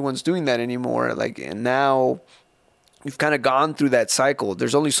 not everyone's doing that anymore. Like, and now you've kind of gone through that cycle.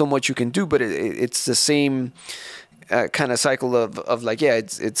 There's only so much you can do, but it's the same kind of cycle of like,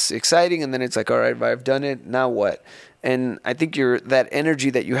 it's exciting, and then it's like, all right, I've done it, now what? And I think that energy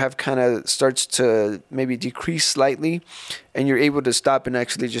that you have kind of starts to maybe decrease slightly, and you're able to stop and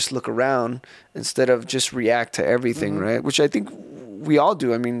actually just look around instead of just react to everything, right? Which I think we all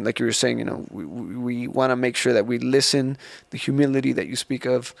do. I mean, like you were saying, we want to make sure that we listen, the humility that you speak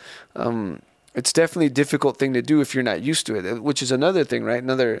of. It's definitely a difficult thing to do if you're not used to it, which is another thing, right?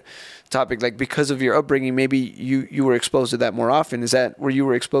 Another topic, like because of your upbringing, maybe you were exposed to that more often. Is that where you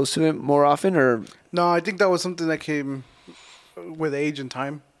were exposed to it more often, or? No, I think that was something that came with age and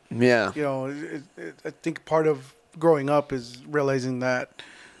time. Yeah. I think part of growing up is realizing that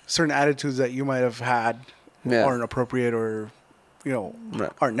certain attitudes that you might have had aren't appropriate or,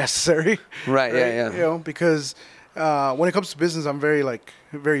 aren't necessary. Right. Yeah. Because when it comes to business, I'm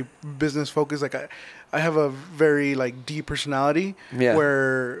very business focused. Like I have a very like deep personality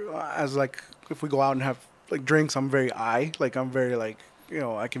where as like, if we go out and have like drinks, I'm very I'm very like,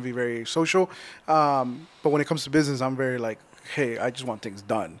 I can be very social. But when it comes to business, I'm very like, hey, I just want things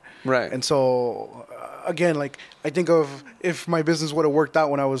done. Right. And so again, like I think of if my business would have worked out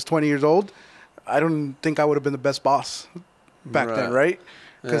when I was 20 years old, I don't think I would have been the best boss back then. Right.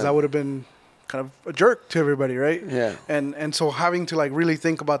 Because I would have been kind of a jerk to everybody, right? Yeah. And so having to like really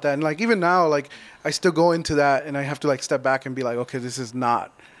think about that, and like even now, like I still go into that, and I have to like step back and be like, okay, this is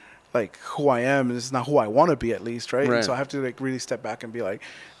not like who I am, and this is not who I want to be, at least, right? And so I have to like really step back and be like,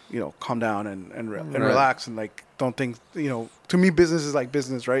 calm down and relax, and like don't think, to me business is like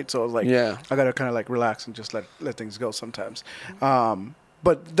business, right? So it's like I gotta kind of like relax and just let things go sometimes.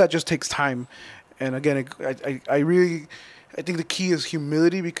 But that just takes time, and again, I think the key is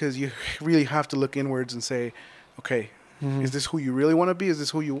humility, because you really have to look inwards and say, okay, is this who you really want to be? Is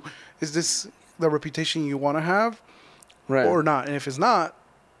this the reputation you want to have? Right. Or not? And if it's not,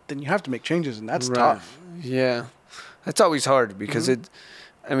 then you have to make changes, and that's Right. tough. Yeah. That's always hard because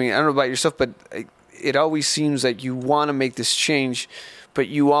I mean, I don't know about yourself, but it always seems like you want to make this change, but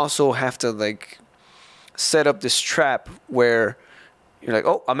you also have to like set up this trap where you're like,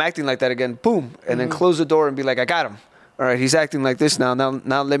 oh, I'm acting like that again, boom, and then close the door and be like, I got him. All right, he's acting like this now.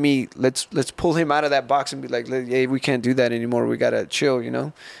 Now let's pull him out of that box and be like, hey, we can't do that anymore. We gotta chill,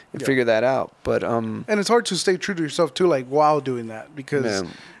 and figure that out. But and it's hard to stay true to yourself too, like while doing that, because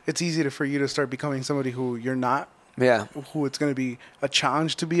it's easy for you to start becoming somebody who you're not. Yeah. Who it's going to be a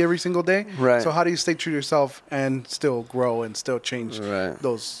challenge to be every single day. Right. So how do you stay true to yourself and still grow and still change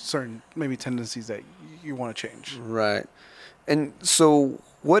those certain maybe tendencies that you want to change? Right. And so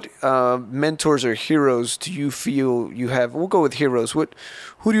what mentors or heroes do you feel you have? We'll go with heroes. Who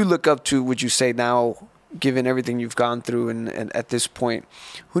do you look up to, would you say now, given everything you've gone through and at this point,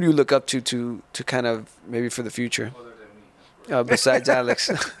 who do you look up to kind of maybe for the future? Besides Alex.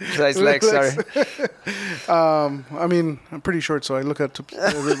 Besides Lex, sorry. I mean, I'm pretty short, so I look up to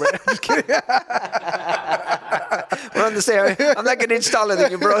everybody. I'm just kidding. We're on the same. I'm like an inch taller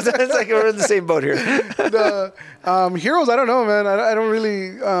than you, bro. It's like we're in the same boat here. Heroes, I don't know, man. I don't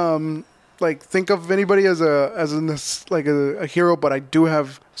really like think of anybody as a hero, but I do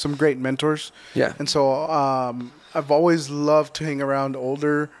have some great mentors. Yeah. And so I've always loved to hang around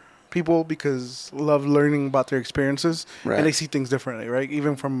older people because love learning about their experiences, and they see things differently, right?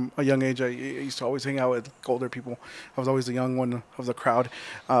 Even from a young age, I used to always hang out with older people. I was always the young one of the crowd.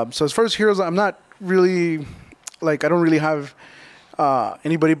 So as far as heroes, I'm not really I don't really have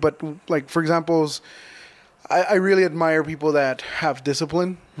anybody, but like for example, I really admire people that have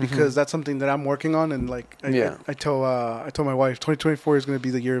discipline because that's something that I'm working on. And like, I told my wife, 2024 is going to be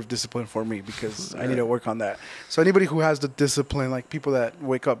the year of discipline for me because I need to work on that. So anybody who has the discipline, like people that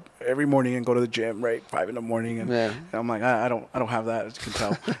wake up every morning and go to the gym, right, 5 a.m, and I'm like, I don't have that, as you can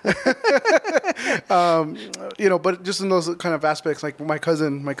tell. But just in those kind of aspects, like my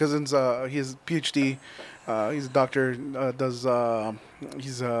cousin's he has a PhD. He's a doctor.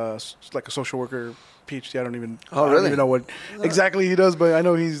 He's like a social worker. PhD. I don't even know what exactly he does, but I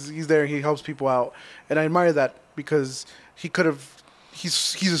know he's there. He helps people out, and I admire that because he's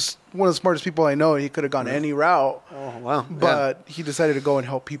one of the smartest people I know. He could have gone any route. Oh wow! But he decided to go and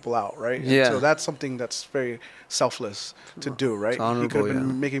help people out, right? Yeah. And so that's something that's very selfless to do, right? He could have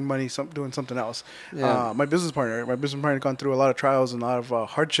been making money doing something else. Yeah. My business partner had gone through a lot of trials and a lot of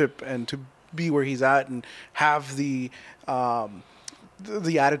hardship, and to be where he's at and have the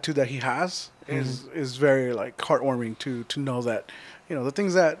attitude that he has is very like heartwarming to know that the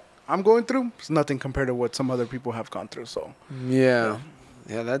things that I'm going through is nothing compared to what some other people have gone through. So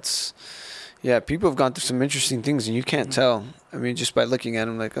people have gone through some interesting things and you can't tell. I mean, just by looking at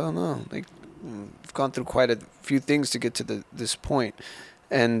them, like, oh no, like we've gone through quite a few things to get to this point.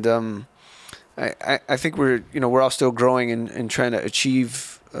 And I think we're all still growing and trying to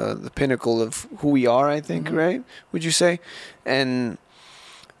achieve the pinnacle of who we are, I think, right? Would you say? And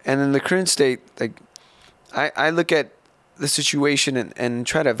in the current state, like I look at the situation and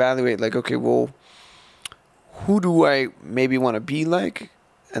try to evaluate, like, okay, well, who do I maybe want to be like?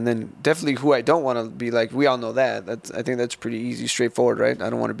 And then definitely who I don't want to be like. We all know that. I think that's pretty easy, straightforward, right?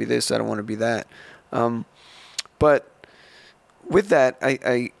 I don't want to be this. I don't want to be that. But with that,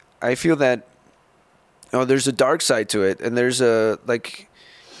 I feel that there's a dark side to it, and there's a like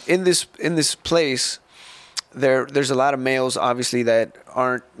in this place. There's a lot of males, obviously, that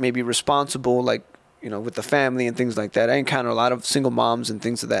aren't maybe responsible, like, with the family and things like that. I encounter a lot of single moms and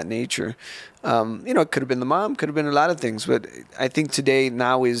things of that nature. It could have been the mom, could have been a lot of things, but I think today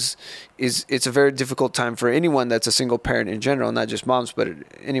now is it's a very difficult time for anyone that's a single parent in general, not just moms, but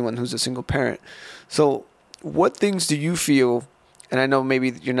anyone who's a single parent. So what things do you feel, and I know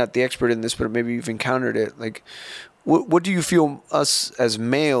maybe you're not the expert in this, but maybe you've encountered it, like, what do you feel us as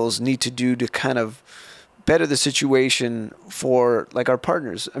males need to do to kind of better the situation for like our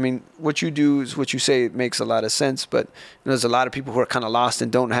partners? I mean, what you do is what you say, it makes a lot of sense, but there's a lot of people who are kind of lost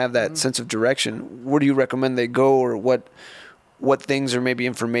and don't have that sense of direction. Where do you recommend they go, or what things or maybe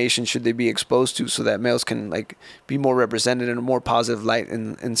information should they be exposed to so that males can like be more represented in a more positive light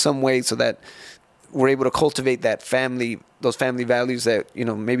in some way, so that we're able to cultivate those family values that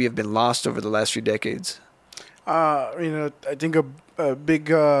maybe have been lost over the last few decades? I think a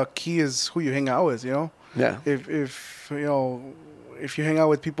big key is who you hang out with. Yeah. If you hang out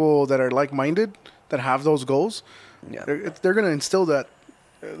with people that are like-minded, that have those goals, they're going to instill that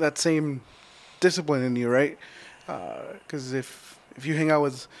same discipline in you, right? Because if you hang out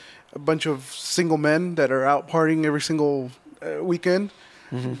with a bunch of single men that are out partying every single weekend,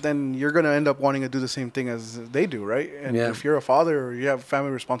 then you're going to end up wanting to do the same thing as they do, right? And if you're a father or you have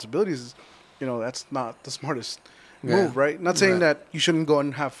family responsibilities, that's not the smartest move, right? Not saying that you shouldn't go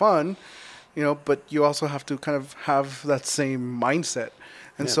and have fun, but you also have to kind of have that same mindset.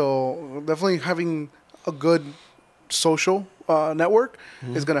 And so definitely having a good social network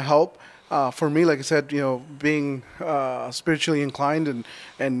is going to help. For me, like I said, being spiritually inclined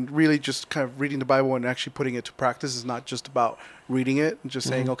and really just kind of reading the Bible and actually putting it to practice is not just about reading it and just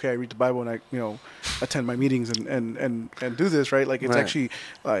saying, okay, I read the Bible and I, attend my meetings and do this, right? Like it's actually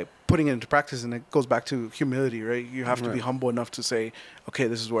like putting it into practice, and it goes back to humility, right? You have to be humble enough to say, okay,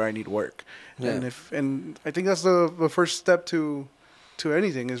 this is where I need work. And I think that's the first step to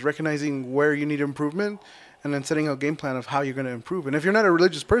anything, is recognizing where you need improvement and then setting a game plan of how you're going to improve. And if you're not a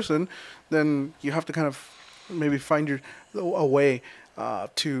religious person, then you have to kind of maybe find a way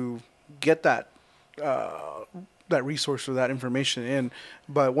to get that resource or that information in.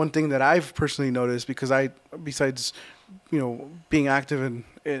 But one thing that I've personally noticed, because besides being active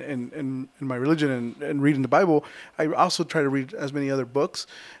in my religion and reading the Bible, I also try to read as many other books.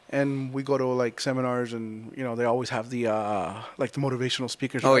 And we go to like seminars, and they always have the like the motivational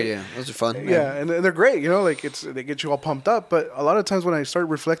speakers. Oh right? yeah, those are fun. Yeah, and they're great. Like they get you all pumped up. But a lot of times when I start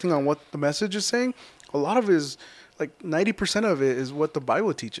reflecting on what the message is saying, a lot of it is like 90% of it is what the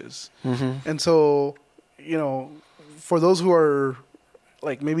Bible teaches. And so for those who are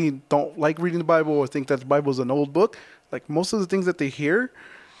like maybe don't like reading the Bible or think that the Bible is an old book, like most of the things that they hear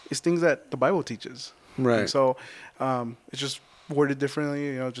is things that the Bible teaches. Right. And so it's just worded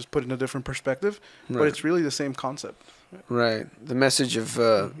differently, just put in a different perspective, but it's really the same concept. Right. The message of,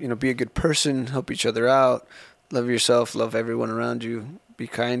 be a good person, help each other out, love yourself, love everyone around you, be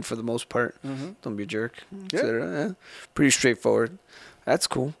kind for the most part, don't be a jerk, etc. Yeah. Pretty straightforward. That's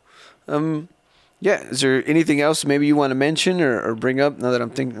cool. Is there anything else maybe you want to mention or bring up? Now that I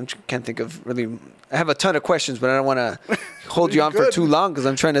can't think of really. I have a ton of questions, but I don't want to hold you on for too long because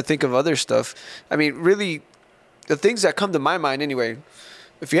I'm trying to think of other stuff. I mean, really, the things that come to my mind anyway,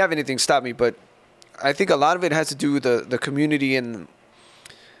 if you have anything, stop me. But I think a lot of it has to do with the community and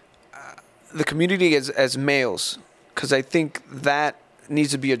the community as males, because I think that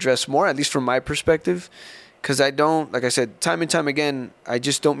needs to be addressed more, at least from my perspective. Because I don't, like I said, time and time again, I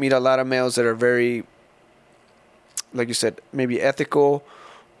just don't meet a lot of males that are very, like you said, maybe ethical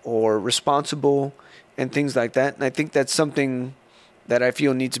or responsible and things like that. And I think that's something that I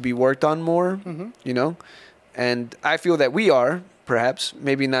feel needs to be worked on more, And I feel that we are, perhaps,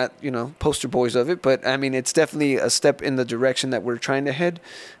 maybe not, poster boys of it, but I mean, it's definitely a step in the direction that we're trying to head,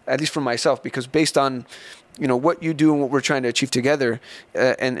 at least for myself, because based on, what you do and what we're trying to achieve together,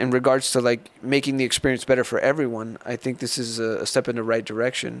 and in regards to like making the experience better for everyone, I think this is a step in the right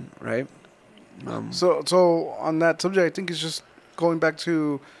direction, right? So on that subject, I think it's just going back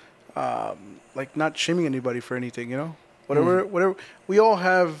to, like not shaming anybody for anything, whatever we all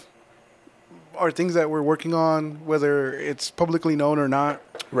have are things that we're working on, whether it's publicly known or not.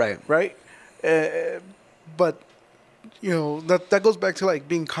 Right. But that goes back to like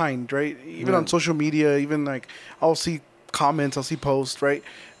being kind, right? Even on social media, even like I'll see comments, I'll see posts, right?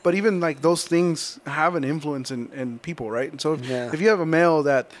 But even like those things have an influence in people, right? And so if you have a male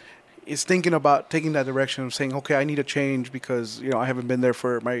that is thinking about taking that direction of saying, okay, I need a change because I haven't been there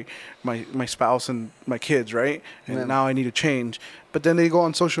for my spouse and my kids, right? And now I need a change. But then they go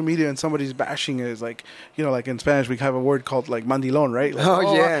on social media and somebody's bashing it. It's like, like in Spanish we have a word called like mandilón, right? Like,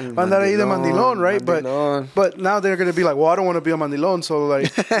 mandilón, right? Mandilón. But now they're gonna be like, well, I don't want to be a mandilón, so like,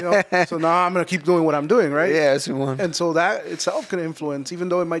 so now I'm gonna keep doing what I'm doing, right? Yeah, that's the one. And so that itself can influence, even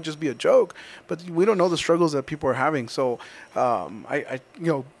though it might just be a joke. But we don't know the struggles that people are having. So I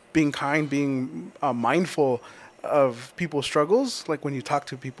being kind, being mindful of people's struggles. Like when you talk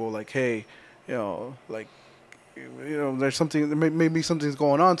to people, like, hey, there's something, maybe something's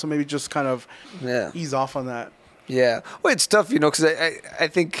going on, so maybe just kind of ease off on that. Yeah. Well, it's tough, because I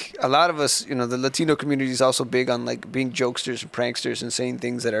think a lot of us, the Latino community is also big on like being jokesters and pranksters and saying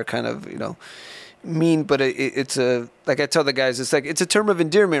things that are kind of, mean, but it's like I tell the guys, it's like it's a term of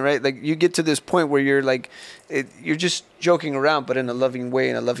endearment, right? Like you get to this point where you're like you're just joking around, but in a loving way,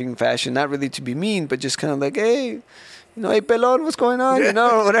 in a loving fashion, not really to be mean, but just kind of like, hey, hey pelon, what's going on,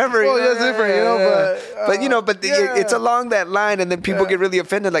 or whatever. Well, it's different, but it's along that line, and then people get really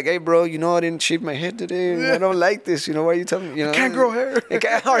offended, like, hey, bro, I didn't shave my head today. I don't like this. Why are you telling me? I can't grow hair. I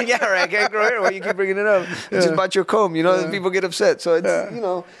can't grow hair. Why you keep bringing it up? I just bought your comb. People get upset. So it's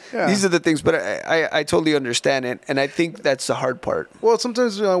these are the things. But I totally understand it, and I think that's the hard part. Well,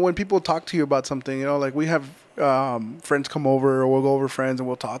 sometimes when people talk to you about something, like we have friends come over, or we'll go over friends and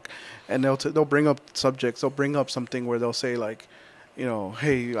we'll talk, and they'll bring up subjects. They'll bring up something where they'll say like,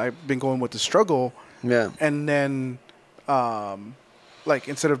 hey, I've been going with the struggle. Yeah. And then, like,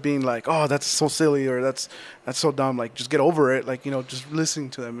 instead of being like, oh, that's so silly or that's so dumb, like, just get over it. Like, just listening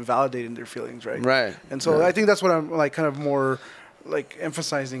to them and validating their feelings, right? Right. And so I think that's what I'm, like, kind of more, like,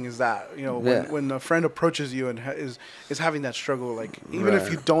 emphasizing is that, when a friend approaches you and is having that struggle, like, even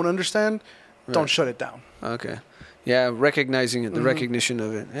if you don't understand, don't shut it down. Okay. Yeah, recognizing it, the recognition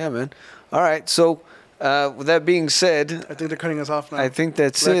of it. Yeah, man. All right, so... with that being said, I think they're cutting us off now. I think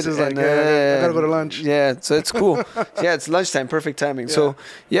that's Lex it. is like, I gotta go to lunch. Yeah, so it's cool. Yeah, it's lunchtime, perfect timing.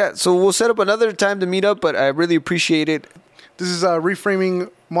 Yeah. So we'll set up another time to meet up, but I really appreciate it. This is Reframing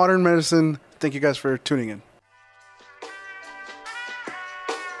Modern Medicine. Thank you guys for tuning in.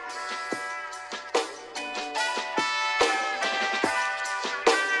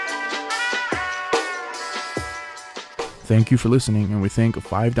 Thank you for listening, and we thank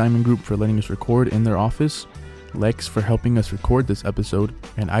Five Diamond Group for letting us record in their office, Lex for helping us record this episode,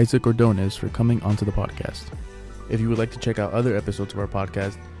 and Isaac Ordonez for coming onto the podcast. If you would like to check out other episodes of our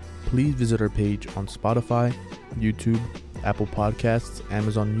podcast, please visit our page on Spotify, YouTube, Apple Podcasts,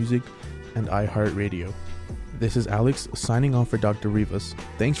 Amazon Music, and iHeartRadio. This is Alex signing off for Dr. Rivas.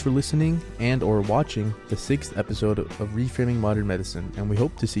 Thanks for listening and or watching the 6th episode of Reframing Modern Medicine, and we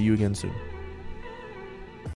hope to see you again soon.